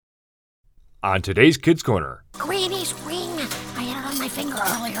on today's Kids Corner. Granny's ring. I had it on my finger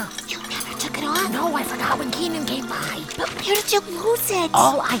earlier. You never took it off? No, I forgot when Keenan came by. But where did you lose it?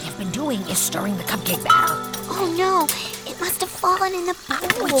 All I have been doing is stirring the cupcake batter. Oh, no. It must have fallen in the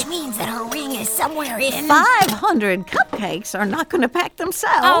bowl. Which means that her ring is somewhere in... 500 cupcakes are not going to pack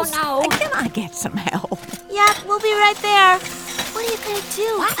themselves. Oh, no. Can I get some help? Yeah, we'll be right there. What are you going to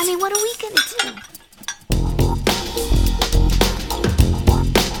do? What? I mean, what are we going to do?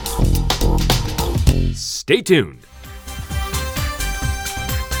 Stay tuned.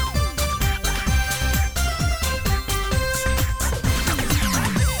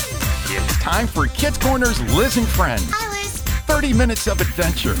 It's time for Kids Corner's Liz and Friends. Hi, Liz. 30 minutes of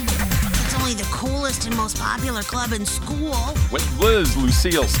adventure. It's only the coolest and most popular club in school. With Liz,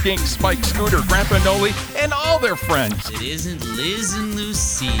 Lucille, Skink, Spike, Scooter, Grandpa Noli, and all their friends. It isn't Liz and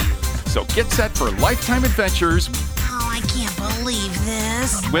Lucille. So get set for lifetime adventures Oh, I can't believe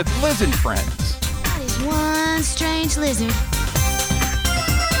this. with Liz and Friends. That is one strange lizard.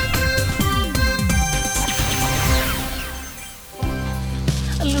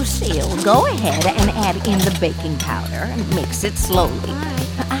 Lucille, go ahead and add in the baking powder and mix it slowly.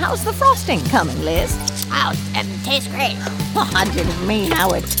 How's the frosting coming, Liz? Oh, tastes great. I didn't mean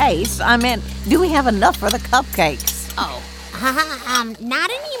how it tastes. I meant, do we have enough for the cupcakes? Oh, not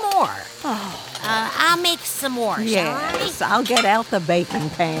anymore. I'll make some more, shall I? Yes, I'll get out the baking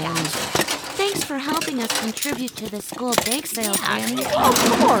pans. Thanks for helping us contribute to the school bake sale, Granny.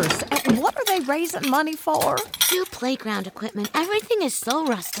 Of course. What are they raising money for? New playground equipment. Everything is so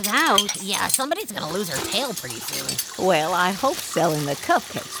rusted out. Yeah, somebody's gonna lose her tail pretty soon. Well, I hope selling the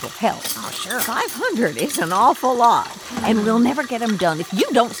cupcakes will help. Oh, sure. 500 is an awful lot, and we'll never get them done if you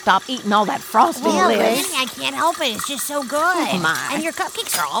don't stop eating all that frosting, Well, Liz. Granny, I can't help it. It's just so good. Oh, my. And your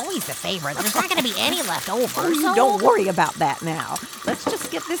cupcakes are always the favorite. There's not gonna be any left over. So Don't worry about that now. Let's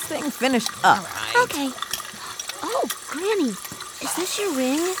just get this thing finished up. All right. Okay. Oh, Granny, is this your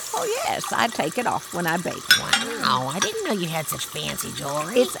ring? Oh, yes, I take it off when I bake. Wow, I didn't know you had such fancy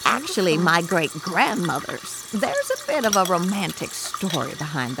jewelry. It's actually my great-grandmother's. There's a bit of a romantic story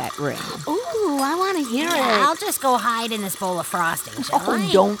behind that ring. Ooh, I want to hear Yeah, I'll it. just go hide in this bowl of frosting, shall Oh,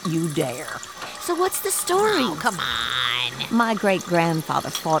 I? don't you dare. So what's the story? Oh, come on. My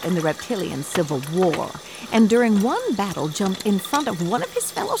great-grandfather fought in the Reptilian Civil War, and during one battle jumped in front of one of his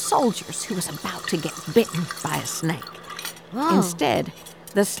fellow soldiers who was about to get bitten by a snake. Whoa. Instead,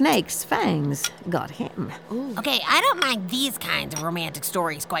 the snake's fangs got him. Okay, I don't mind these kinds of romantic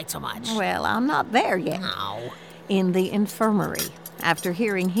stories quite so much. Well, I'm not there yet. No. In the infirmary, after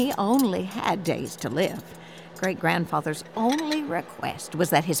hearing he only had days to live, great-grandfather's only request was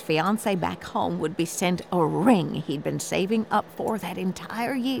that his fiancée back home would be sent a ring he'd been saving up for that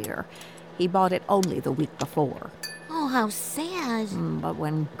entire year. He bought it only the week before. Oh, how sad. But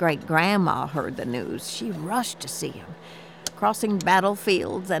when great-grandma heard the news, she rushed to see him, crossing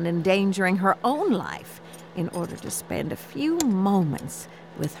battlefields and endangering her own life in order to spend a few moments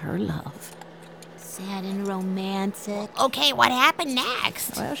with her love. Sad and romantic. Okay, what happened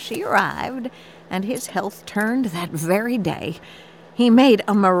next? Well, she arrived, and his health turned that very day. He made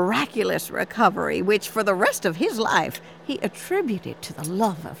a miraculous recovery, which for the rest of his life he attributed to the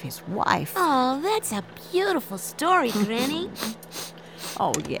love of his wife. Oh, that's a beautiful story, Granny.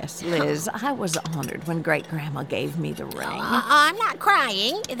 Oh, yes, Liz, I was honored when Great-Grandma gave me the ring. I'm not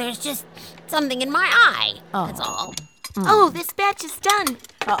crying. There's just something in my eye. That's all. Oh, this batch is done.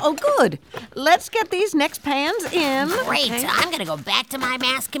 Oh, good. Let's get these next pans in. Great. I'm gonna go back to my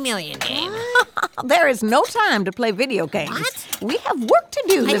masked chameleon game. There is no time to play video games. What? We have work to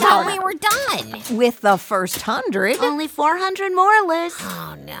do, I Liz. thought we were done. With the first 100. Only 400 more, Liz.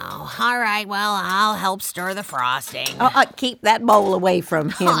 Oh, no. All right, well, I'll help stir the frosting. Keep that bowl away from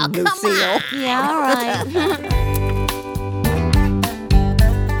him, Oh, come Lucille. on. Yeah, all right.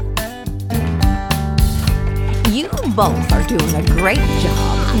 You both are doing a great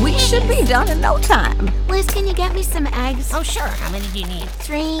job. We should be done in no time. Liz, can you get me some eggs? Oh, sure. How many do you need?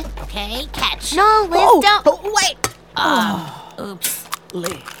 3. Okay, catch. No, Liz, Oh, don't. Wait. Oops.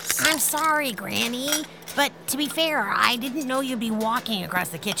 Liz. I'm sorry, Granny. But to be fair, I didn't know you'd be walking across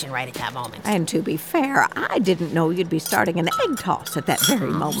the kitchen right at that moment. And to be fair, I didn't know you'd be starting an egg toss at that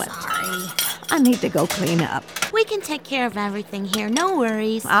very moment. Sorry. I need to go clean up. We can take care of everything here. No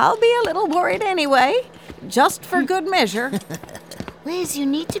worries. I'll be a little worried anyway, just for good measure. Liz, you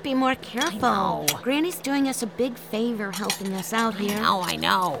need to be more careful. I know. Granny's doing us a big favor helping us out here. I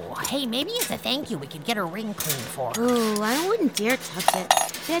know. Hey, maybe as a thank you, we could get her ring cleaned for her. Ooh, I wouldn't dare touch it.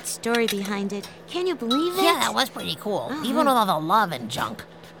 That story behind it. Can you believe it? Yeah, that was pretty cool. Even with all the love and junk.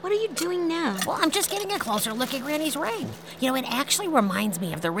 What are you doing now? Well, I'm just getting a closer look at Granny's ring. It actually reminds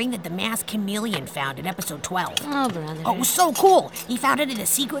me of the ring that the masked chameleon found in episode 12. Oh, brother. Oh, it was so cool. He found it in the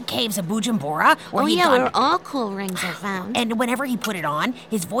secret caves of Bujumbura. Where all cool rings are found. And whenever he put it on,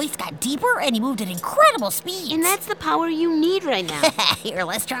 his voice got deeper and he moved at incredible speeds. And that's the power you need right now. Here,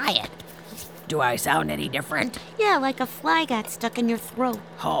 let's try it. Do I sound any different? Yeah, like a fly got stuck in your throat.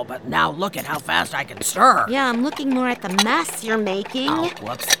 Oh, but now look at how fast I can stir. Yeah, I'm looking more at the mess you're making. Oh,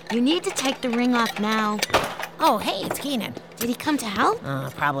 whoops. You need to take the ring off now. Oh, hey, it's Keenan. Did he come to help?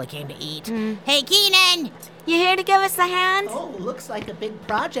 Probably came to eat. Hey, Keenan! You here to give us a hand? Oh, looks like a big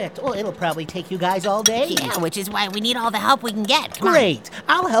project. Oh, it'll probably take you guys all day. Yeah, which is why we need all the help we can get. Come Great.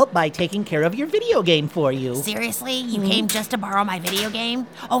 I'll help by taking care of your video game for you. Seriously? You came just to borrow my video game?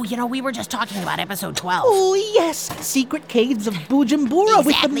 Oh, we were just talking about episode 12. Oh, yes. Secret Caves of Bujumbura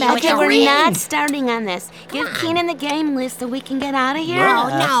with the Exactly, magic with the We're ring. not starting on this. Give Keenan the game list so we can get out of here. Oh,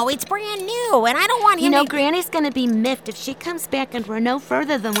 no, it's brand new, and I don't want him to... Granny's gonna be miffed if she comes back and we're no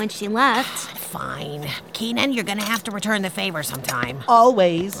further than when she left. Fine. Keenan, you're gonna have to return the favor sometime.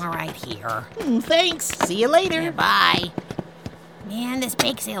 Always. All right, here. Thanks. See you later. Yeah, bye. Man, this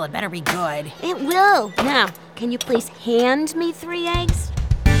bake sale had better be good. It will. Now, can you please hand me 3 eggs?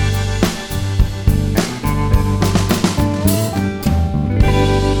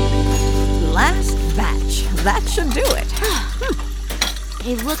 Last batch. That should do it.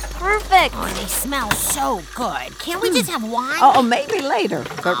 They look perfect. Oh, they smell so good. Can't we just have one? Oh, maybe later.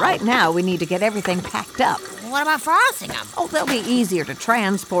 But right now, we need to get everything packed up. What about frosting them? Oh, they'll be easier to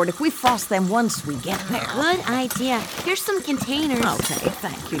transport if we frost them once we get there. Good idea. Here's some containers. Okay,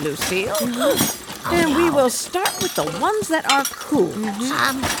 thank you, Lucille. And we will start with the ones that are cool.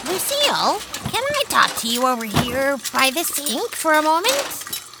 Lucille, can I talk to you over here by the sink for a moment?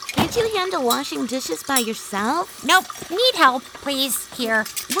 Can't you handle washing dishes by yourself? Nope. Need help, please. Here.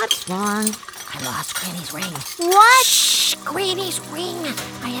 What's wrong? I lost Granny's ring. What? Shh! Granny's ring.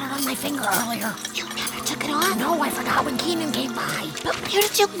 I had it on my finger earlier. You never took it off? No, I forgot when Keenan came by. But where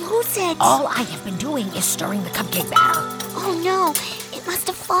did you lose it? All I have been doing is stirring the cupcake batter. Oh, no. It must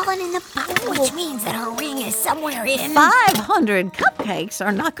have fallen in the bowl. Which means that her ring is somewhere in... 500 cupcakes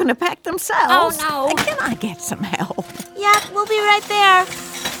are not going to pack themselves. Oh, no. Can I get some help? Yeah, we'll be right there.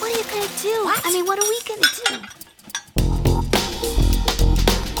 What are you going to do? What? I mean, what are we going to do?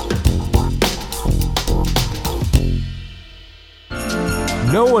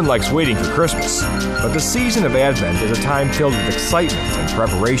 No one likes waiting for Christmas, but the season of Advent is a time filled with excitement and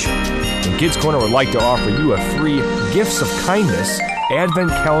preparation. And Kids Corner would like to offer you a free Gifts of Kindness Advent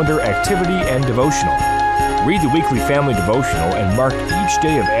Calendar activity and devotional. Read the weekly family devotional and mark each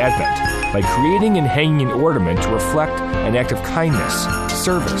day of Advent by creating and hanging an ornament to reflect an act of kindness,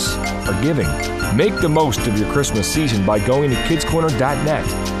 service, or giving. Make the most of your Christmas season by going to kidscorner.net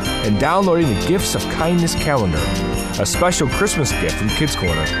and downloading the Gifts of Kindness calendar, a special Christmas gift from Kids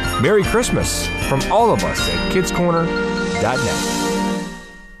Corner. Merry Christmas from all of us at kidscorner.net.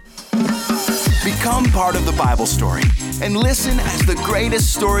 Become part of the Bible story and listen as the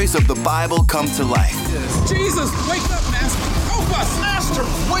greatest stories of the Bible come to life. Jesus, wake up, Master! Help us! Master,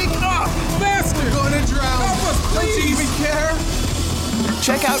 wake up! Master! We're going to drown! Help us, please! Don't you even care?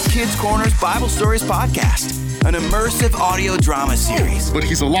 Check out Kids Corner's Bible Stories podcast, an immersive audio drama series. But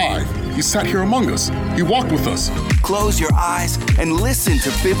he's alive. He sat here among us. He walked with us. Close your eyes and listen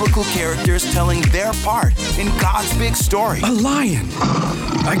to biblical characters telling their part in God's big story. A lion!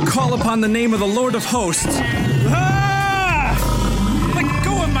 I call upon the name of the Lord of hosts. Ah! Let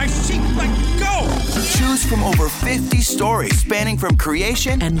go of my sheep! Let go! Choose from over 50 stories spanning from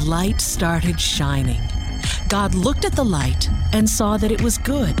creation. And light started shining. God looked at the light and saw that it was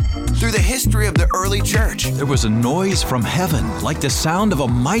good. Through the history of the early church. There was a noise from heaven, like the sound of a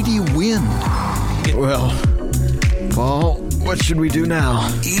mighty wind. Well, Paul, what should we do now?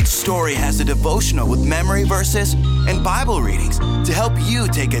 Each story has a devotional with memory verses and Bible readings to help you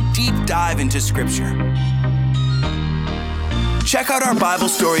take a deep dive into Scripture. Check out our Bible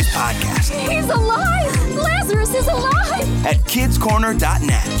Stories podcast. He's alive! Lazarus is alive! At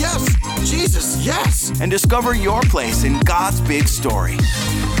kidscorner.net. Yes! Jesus, yes! And discover your place in God's big story.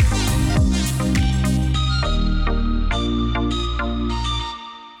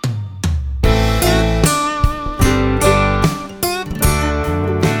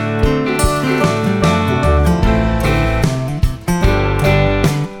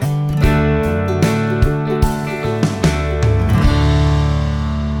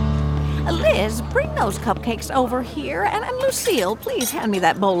 Liz, bring those cupcakes over here. And Lucille, please hand me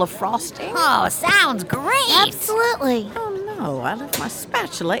that bowl of frosting. Oh, sounds great. Absolutely. Oh, Oh, I left my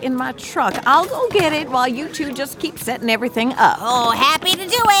spatula in my truck. I'll go get it while you two just keep setting everything up. Oh, happy to do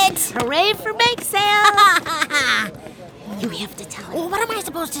it. Hooray for bake sale. You have to tell her. Well, what am I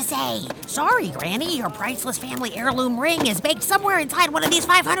supposed to say? Sorry, Granny, your priceless family heirloom ring is baked somewhere inside one of these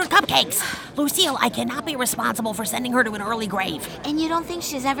 500 cupcakes. Lucille, I cannot be responsible for sending her to an early grave. And you don't think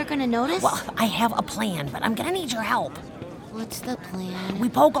she's ever going to notice? Well, I have a plan, but I'm going to need your help. What's the plan? We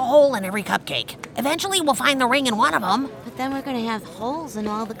poke a hole in every cupcake. Eventually, we'll find the ring in one of them. But then we're going to have holes in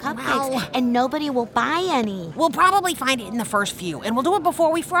all the cupcakes, and nobody will buy any. We'll probably find it in the first few, and we'll do it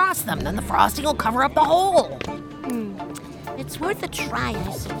before we frost them. Then the frosting will cover up the hole. It's worth a try,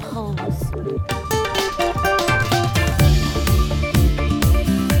 I suppose.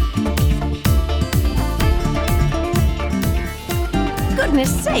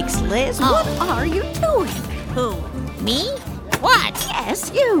 Goodness sakes, Liz, what are you doing? Who? Me? What?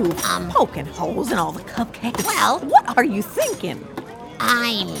 Yes, you. Poking holes in all the cupcakes. Well, what are you thinking?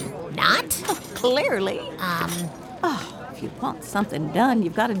 I'm not. Clearly. If you want something done,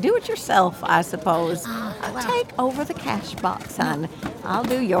 you've got to do it yourself, I suppose. Take over the cash box, son. I'll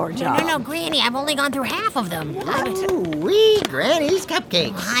do your job. No, Granny, I've only gone through half of them. Ooh-wee, Granny's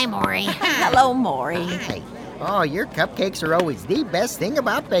cupcakes. Hi, Maury. Hello, Maury. Hi. Oh, your cupcakes are always the best thing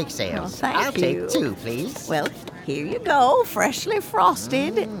about bake sales. Well, I'll thank you. take 2, please. Well, here you go, freshly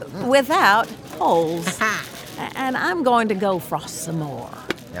frosted, without holes. And I'm going to go frost some more.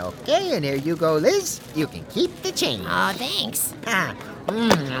 Okay, and here you go, Liz. You can keep the change. Oh, thanks.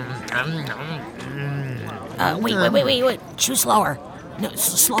 Wait. Chew slower. No,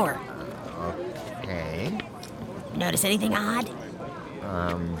 slower. Okay. Notice anything odd?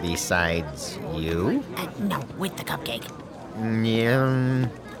 Besides you? No, with the cupcake. Yeah.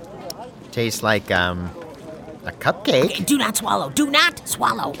 Tastes like, a cupcake. Okay, do not swallow. Do not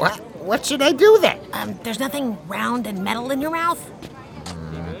swallow. What should I do then? There's nothing round and metal in your mouth?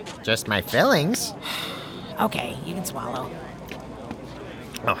 Just my fillings. Okay, you can swallow.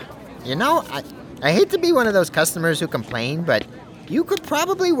 Oh, you know, I hate to be one of those customers who complain, but you could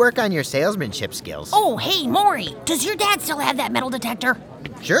probably work on your salesmanship skills. Oh, hey, Maury, does your dad still have that metal detector?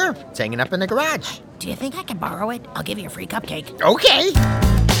 Sure, it's hanging up in the garage. Do you think I can borrow it? I'll give you a free cupcake. Okay.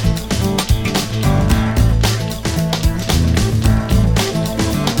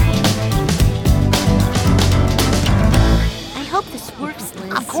 I hope this works,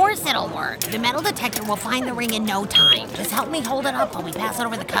 Liz. Of course it'll work. The metal detector will find the ring in no time. Just help me hold it up while we pass it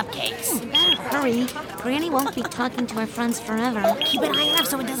over the cupcakes. Hurry. Granny won't be talking to her friends forever. Keep an eye on it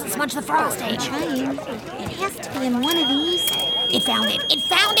so it doesn't smudge the frosting. I'm trying. It has to be in one of these. It found it. It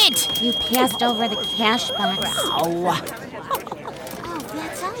found it! You passed over the cash box. Oh,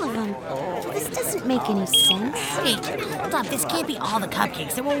 that's all of them. This doesn't make any sense. Wait, hold up. This can't be all the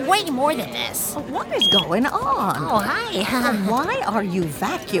cupcakes. There were way more than this. What is going on? Oh, hi. Why are you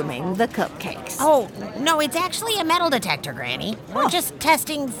vacuuming the cupcakes? Oh, no, it's actually a metal detector, Granny. We're just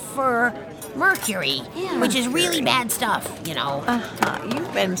testing for mercury, which is really bad stuff, you know.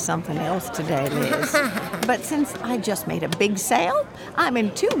 You've been something else today, Liz. But since I just made a big sale, I'm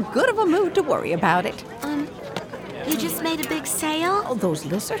in too good of a mood to worry about it. You just made a big sale? Oh, those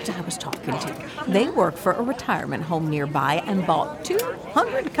lizards I was talking to. They work for a retirement home nearby and bought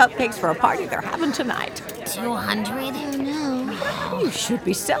 200 cupcakes for a party they're having tonight. 200? Oh, no. You should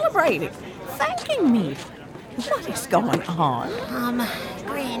be celebrating, thanking me. What is going on?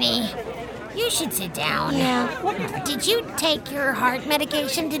 Granny, you should sit down. Yeah. Did you take your heart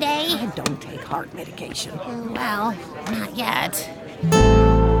medication today? I don't take heart medication. Well, not yet.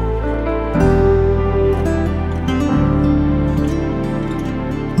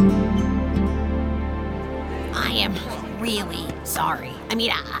 I am really sorry. I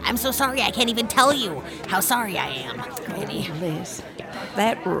mean, I'm so sorry I can't even tell you how sorry I am, Granny. Liz,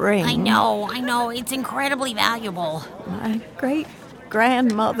 that ring. I know. It's incredibly valuable. My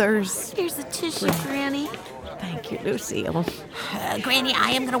great-grandmother's. Here's a tissue, Granny. Thank you, Lucille. Granny,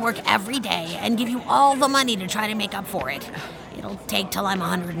 I am going to work every day and give you all the money to try to make up for it. It'll take till I'm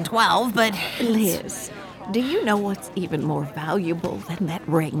 112, but... Liz, do you know what's even more valuable than that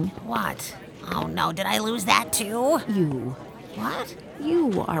ring? What? Oh, no, did I lose that too? You. What?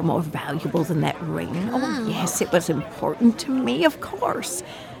 You are more valuable than that ring. Oh, yes, it was important to me, of course.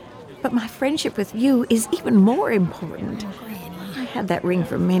 But my friendship with you is even more important. Oh, Granny. I had that ring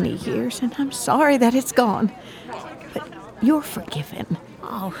for many years, and I'm sorry that it's gone. But you're forgiven.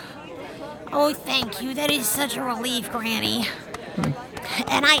 Oh, thank you. That is such a relief, Granny.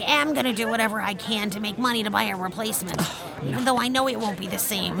 And I am going to do whatever I can to make money to buy a replacement, even though I know it won't be the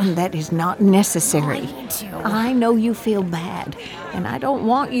same. That is not necessary. I need to. I know you feel bad, and I don't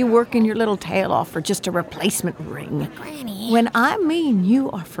want you working your little tail off for just a replacement ring. Granny. When I mean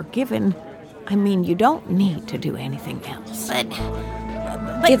you are forgiven, I mean you don't need to do anything else. But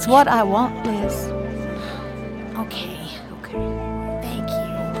it's what I want, Liz. Okay. Thank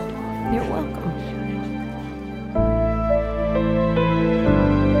you. You're welcome.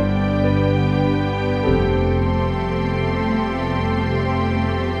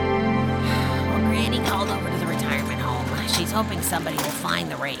 She's hoping somebody will find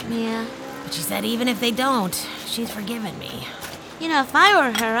the ring. Yeah. But she said even if they don't, she's forgiven me. You know, if I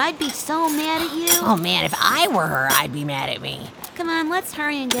were her, I'd be so mad at you. Oh man, if I were her, I'd be mad at me. Come on, let's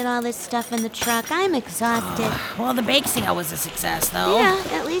hurry and get all this stuff in the truck. I'm exhausted. Well, the bake sale was a success, though. Yeah,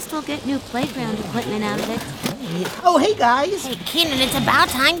 at least we'll get new playground equipment out of it. Oh, hey, guys. Hey, Keenan, it's about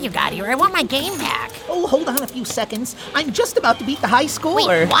time you got here. I want my game back. Oh, hold on a few seconds. I'm just about to beat the high score.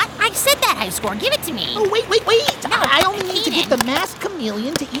 Wait, what? I said that high score. Give it to me. Oh, wait. No, I only need to Keenan. get the masked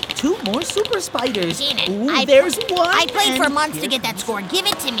chameleon to eat 2 more super spiders. Keenan, There's one. I played for months to get that score. Give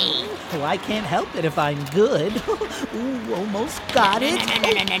it to me. Oh, I can't help it if I'm good. Ooh, almost got it. No.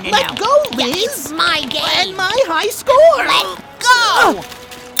 Let go, Liz. Yeah, it's my game. And my high score. Let go.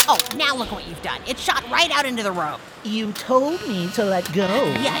 Oh, now look what you've done. It shot right out into the road. You told me to let go.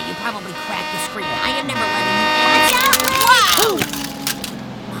 Yeah, you probably cracked the screen. I am never letting you. Wow!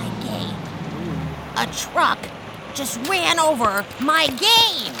 My game. A truck just ran over my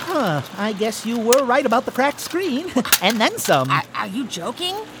game. Huh, I guess you were right about the cracked screen. And then some. Are you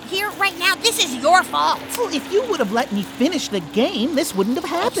joking? Here, right now, this is your fault. Well, if you would have let me finish the game, this wouldn't have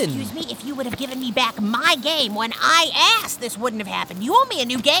happened. Excuse me, if you would have given me back my game when I asked, this wouldn't have happened. You owe me a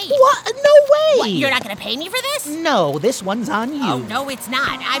new game. What? No way! What, you're not going to pay me for this? No, this one's on you. Oh, no, it's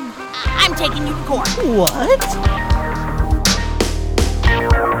not. I'm taking you to court. What?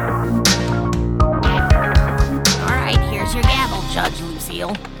 Your gavel, Judge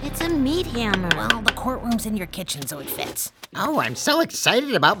Lucille. It's a meat hammer. Well, the courtroom's in your kitchen, so it fits. Oh, I'm so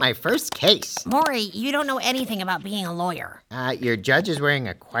excited about my first case. Maury, you don't know anything about being a lawyer. Your judge is wearing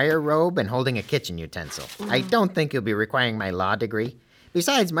a choir robe and holding a kitchen utensil. I don't think he'll be requiring my law degree.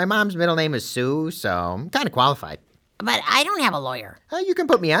 Besides, my mom's middle name is Sue, so I'm kind of qualified. But I don't have a lawyer. You can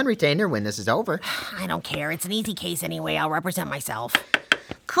put me on retainer when this is over. I don't care. It's an easy case anyway. I'll represent myself.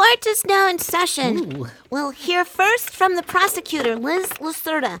 Court is now in session. Ooh. We'll hear first from the prosecutor, Liz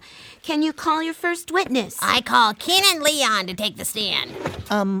Lacerda. Can you call your first witness? I call Keenan Leon to take the stand.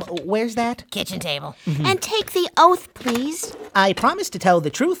 Where's that? Kitchen table. And take the oath, please. I promise to tell the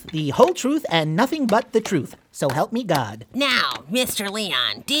truth, the whole truth, and nothing but the truth. So help me God. Now, Mr.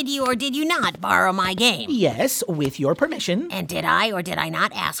 Leon, did you or did you not borrow my game? Yes, with your permission. And did I or did I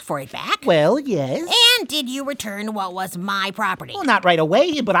not ask for it back? Well, yes. And did you return what was my property? Well, not right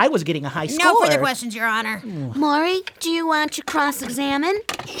away, but I was getting a high score. No further questions, Your Honor. Maury, do you want to cross-examine?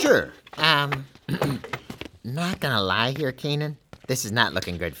 Sure. Not gonna lie here, Keenan. This is not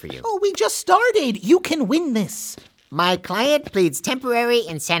looking good for you. Oh, we just started. You can win this. My client pleads temporary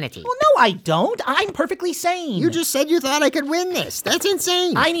insanity. Well, no, I don't. I'm perfectly sane. You just said you thought I could win this. That's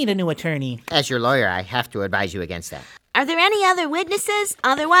insane. I need a new attorney. As your lawyer, I have to advise you against that. Are there any other witnesses?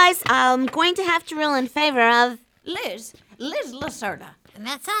 Otherwise, I'm going to have to rule in favor of... Liz Lacerda. And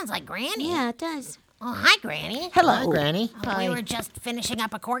that sounds like Granny. Yeah, it does. Oh, hi, Granny. Hello. Hi, Granny. We were just finishing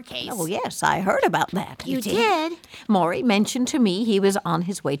up a court case. Oh, yes, I heard about that. You did? Maury mentioned to me he was on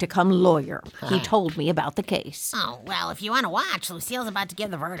his way to come lawyer. He told me about the case. Oh, well, if you want to watch, Lucille's about to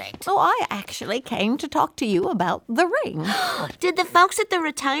give the verdict. Oh, I actually came to talk to you about the ring. Did the folks at the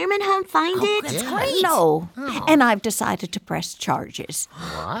retirement home find it? That's great. No. Oh. And I've decided to press charges.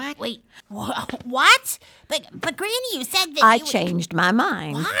 What? Wait, what? But Granny, you said that I changed my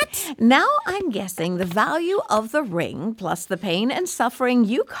mind. What? Now I'm guessing the value of the ring plus the pain and suffering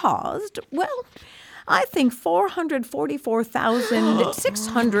you caused, well, I think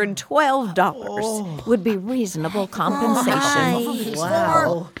 $444,612 would be reasonable compensation.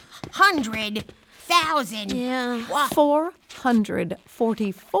 Wow. 400,000. Yeah. Wow.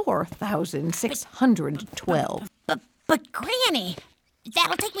 $444,612. But Granny,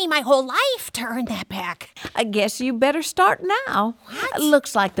 that'll take me my whole life to earn that back. I guess you better start now.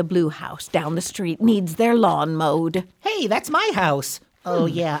 Looks like the blue house down the street needs their lawn mowed. Hey, that's my house. Oh,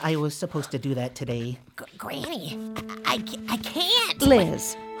 yeah, I was supposed to do that today. Granny, I can't.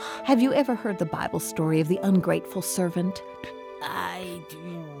 Liz, have you ever heard the Bible story of the ungrateful servant?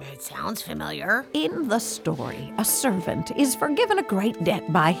 It sounds familiar. In the story, a servant is forgiven a great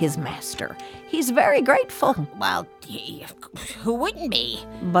debt by his master. He's very grateful. Well, who wouldn't be?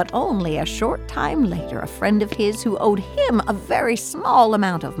 But only a short time later, a friend of his who owed him a very small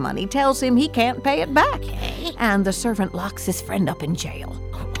amount of money tells him he can't pay it back. Okay. And the servant locks his friend up in jail.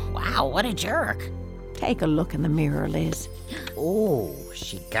 Wow, what a jerk. Take a look in the mirror, Liz. Oh,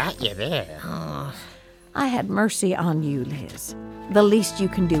 she got you there. I had mercy on you, Liz. The least you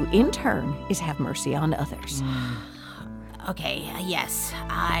can do in turn is have mercy on others. Okay, yes,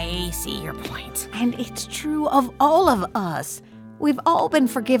 I see your point. And it's true of all of us. We've all been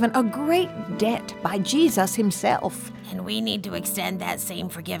forgiven a great debt by Jesus himself. And we need to extend that same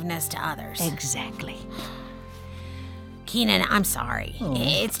forgiveness to others. Exactly. Keenan, I'm sorry.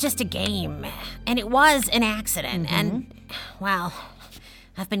 It's just a game. And it was an accident. And, well,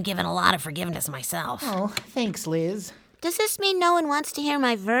 I've been given a lot of forgiveness myself. Oh, thanks, Liz. Does this mean no one wants to hear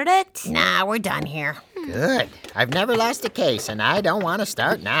my verdict? Nah, we're done here. Good. I've never lost a case, and I don't want to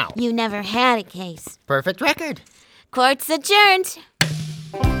start now. You never had a case. Perfect record. Court's adjourned.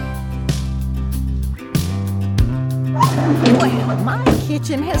 Well, my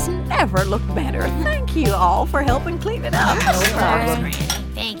kitchen has never looked better. Thank you all for helping clean it up. No problem.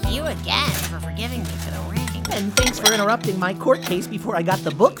 Thank you again for forgiving me for the ring. And thanks for interrupting my court case before I got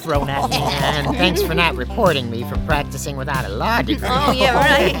the book thrown at me. And thanks for not reporting me for practicing without a law degree. Oh, yeah,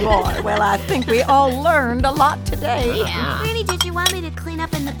 right. Boy, well, I think we all learned a lot today. Yeah. Granny, did you want me to clean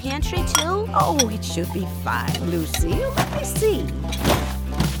up in the pantry, too? Oh, it should be fine, Lucille. Let me see.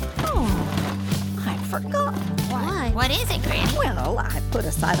 Oh, I forgot. What is it, Granny? Well, I put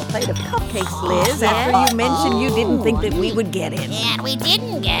aside a plate of cupcakes, Liz, after you mentioned you didn't think that we would get any. And we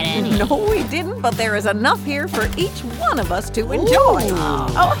didn't get any. No, we didn't, but there is enough here for each one of us to enjoy.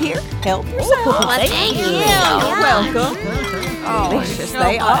 Oh, here, help yourself. Well, thank you. You're welcome. Delicious,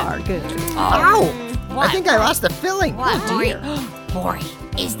 they are good. Ow! I think I lost the filling. What, Maury,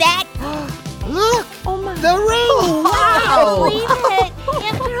 is that... Look! Oh, my. The ring! Wow! Clean it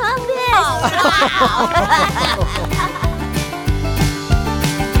after all this.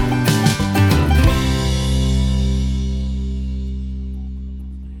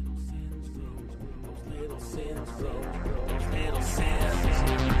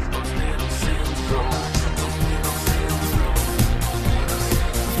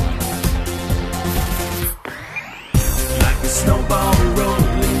 Snowball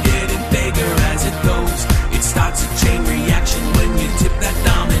rolling, getting bigger as it goes. It starts a chain reaction when you tip that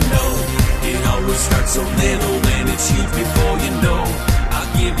domino. It always starts so little and it's huge before you know.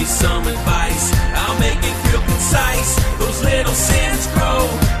 I'll give you some advice, I'll make it real concise. Those little sins grow,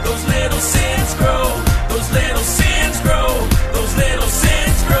 those little sins grow, those little sins grow, those little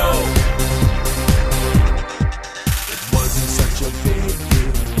sins grow. It wasn't such a big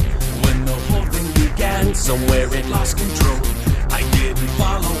deal when the whole thing began. Somewhere it lost control. I didn't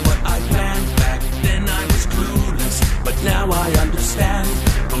follow what I planned. Back then I was clueless, but now I understand.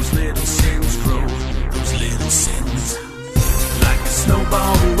 Those little sins grow, those little sins. Like a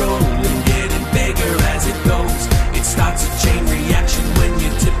snowball rolling, getting bigger as it goes. It starts a chain reaction when you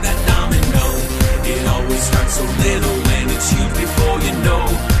tip that domino. It always starts so little and it's huge before you know.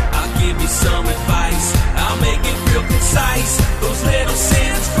 I'll give you some advice, I'll make it real concise. Those little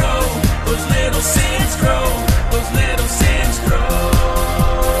sins grow, those little sins grow, those little sins grow.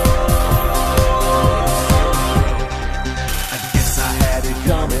 I guess I had it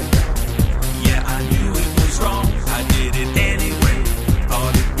coming. Yeah, I knew it was wrong. I did it anyway.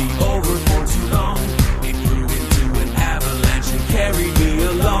 Thought it'd be over for too long. It grew into an avalanche and carried me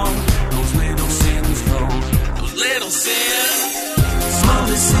along. Those little sins grow, those little sins. Small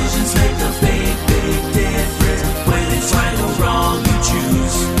decisions make a big, big difference. When it's right or wrong, you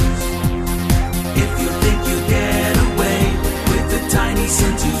choose. If you think you get away with a tiny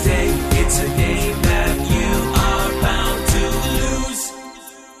sin today, it's a game that you are bound to lose.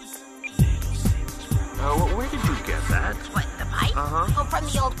 Where did you get that? What, the pipe? Oh, from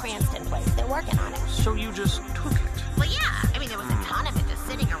the old Cranston place. They're working on it. So you just took it? Well, yeah. I mean, there was a ton of it just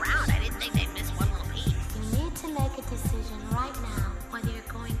sitting around. I didn't think they'd miss one little piece. You need to make a decision right now whether you're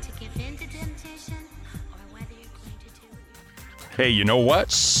going to give in to temptation or whether you're going to do it. Hey, you know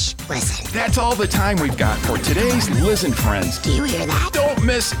what? Shh, listen. That's all the time we've got for today's Liz and Friends. Do you hear that? Don't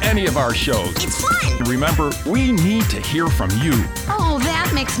miss any of our shows. It's fun. Remember, we need to hear from you. Oh,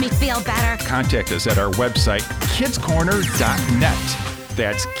 that makes me feel better. Contact us at our website, kidscorner.net.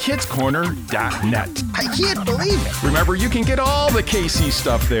 That's kidscorner.net. I can't believe it. Remember, you can get all the KC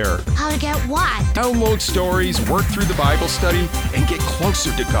stuff there. How to get what? Download stories, work through the Bible study, and get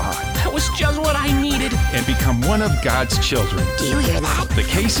closer to God. That was just what I needed. And become one of God's children. Do you hear that? The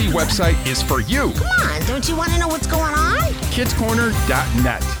KC website is for you. Come on, don't you want to know what's going on?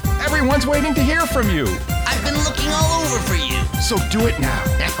 kidscorner.net. Everyone's waiting to hear from you. I've been looking all over for you. So do it now.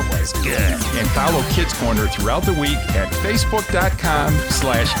 That was good. And follow Kids Corner throughout the week at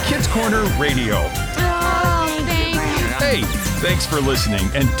facebook.com/kidscornerradio. Oh, thank you. Hey, thanks for listening,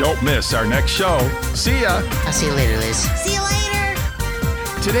 and don't miss our next show. See ya. I'll see you later, Liz. See you later.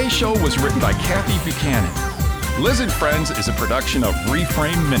 Today's show was written by Kathy Buchanan. Liz and Friends is a production of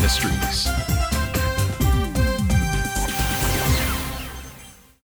Reframe Ministries.